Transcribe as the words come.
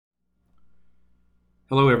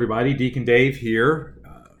Hello, everybody. Deacon Dave here,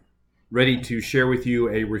 ready to share with you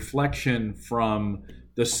a reflection from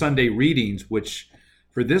the Sunday readings, which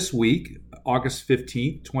for this week, August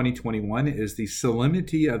 15th, 2021, is the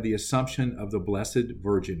Solemnity of the Assumption of the Blessed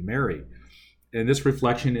Virgin Mary. And this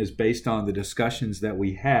reflection is based on the discussions that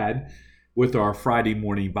we had with our Friday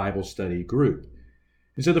morning Bible study group.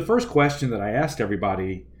 And so the first question that I asked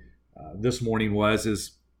everybody this morning was,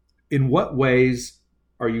 in what ways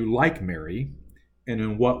are you like Mary? And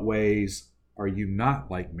in what ways are you not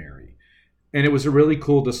like Mary? And it was a really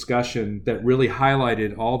cool discussion that really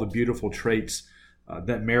highlighted all the beautiful traits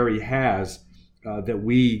that Mary has that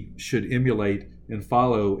we should emulate and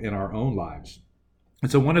follow in our own lives.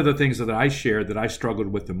 And so one of the things that I shared that I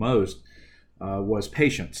struggled with the most was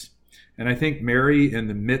patience. And I think Mary, in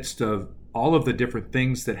the midst of all of the different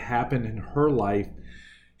things that happened in her life,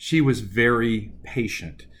 she was very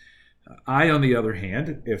patient. I, on the other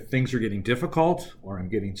hand, if things are getting difficult or I'm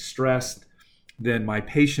getting stressed, then my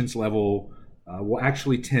patience level will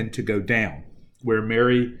actually tend to go down, where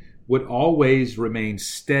Mary would always remain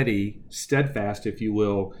steadfast, if you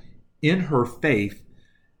will, in her faith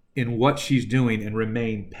in what she's doing and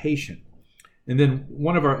remain patient. And then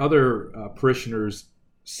one of our other parishioners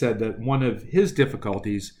said that one of his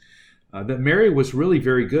difficulties that Mary was really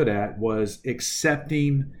very good at was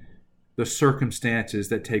accepting the circumstances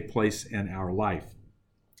that take place in our life.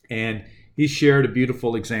 And he shared a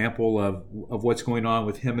beautiful example of what's going on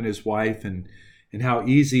with him and his wife and how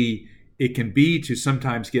easy it can be to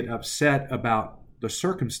sometimes get upset about the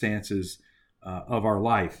circumstances of our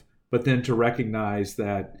life, but then to recognize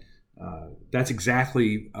that that's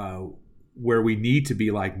exactly where we need to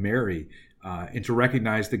be like Mary, and to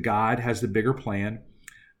recognize that God has the bigger plan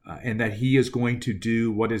and that he is going to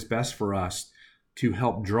do what is best for us to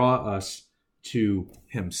help draw us to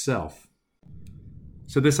himself.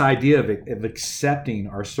 So this idea of accepting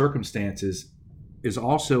our circumstances is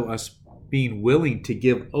also us being willing to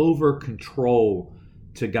give over control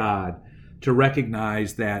to God, to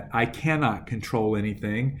recognize that I cannot control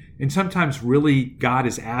anything. And sometimes really God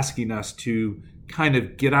is asking us to kind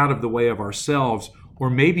of get out of the way of ourselves, or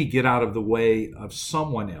maybe get out of the way of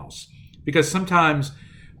someone else. Because sometimes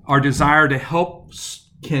our desire to help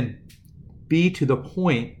can be to the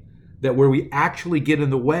point that where we actually get in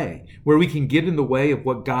the way, where we can get in the way of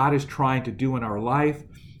what God is trying to do in our life,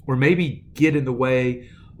 or maybe get in the way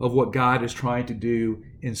of what God is trying to do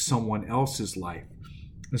in someone else's life.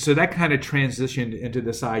 And so that kind of transitioned into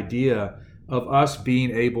this idea of us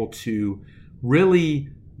being able to really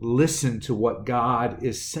listen to what God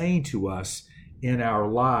is saying to us in our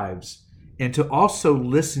lives, and to also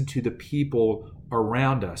listen to the people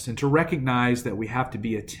around us, and to recognize that we have to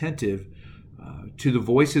be attentive to the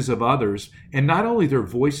voices of others, and not only their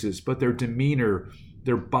voices, but their demeanor,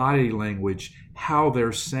 their body language, how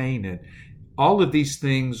they're saying it. All of these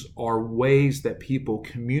things are ways that people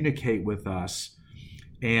communicate with us,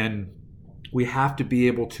 and we have to be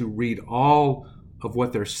able to read all of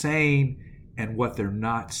what they're saying and what they're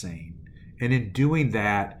not saying. And in doing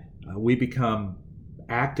that, we become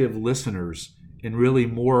active listeners and really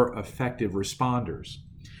more effective responders.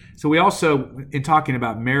 So we also, in talking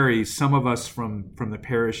about Mary, some of us from the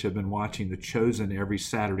parish have been watching The Chosen every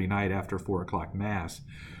Saturday night after 4 o'clock Mass.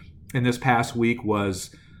 And this past week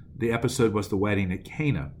the episode was the wedding at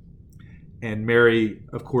Cana. And Mary,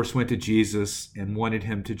 of course, went to Jesus and wanted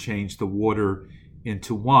him to change the water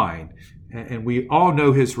into wine. And we all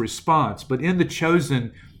know his response. But in The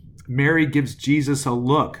Chosen, Mary gives Jesus a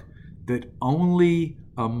look that only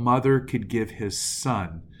a mother could give his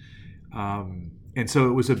son. And so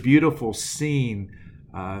it was a beautiful scene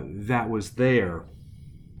that was there.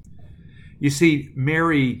 You see,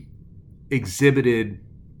 Mary exhibited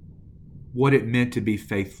what it meant to be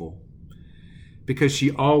faithful, because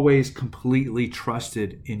she always completely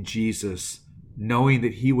trusted in Jesus, knowing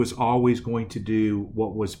that he was always going to do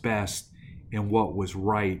what was best and what was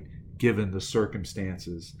right given the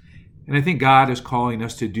circumstances. And I think God is calling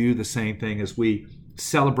us to do the same thing as we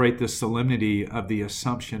celebrate the solemnity of the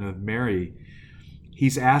Assumption of Mary.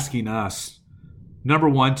 He's asking us, number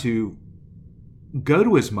one, to go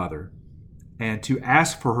to his mother and to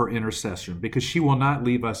ask for her intercession, because she will not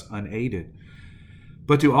leave us unaided,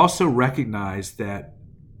 but to also recognize that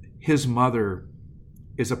his mother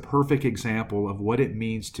is a perfect example of what it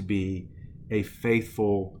means to be a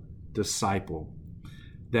faithful disciple,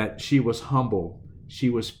 that she was humble, she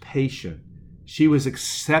was patient, she was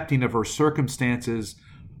accepting of her circumstances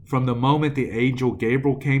from the moment the angel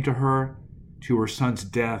Gabriel came to her to her son's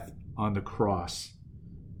death on the cross.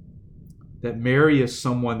 That Mary is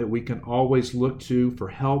someone that we can always look to for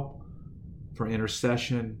help, for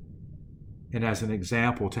intercession, and as an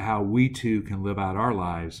example to how we too can live out our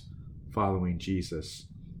lives following Jesus.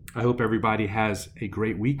 I hope everybody has a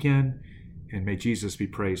great weekend, and may Jesus be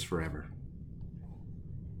praised forever.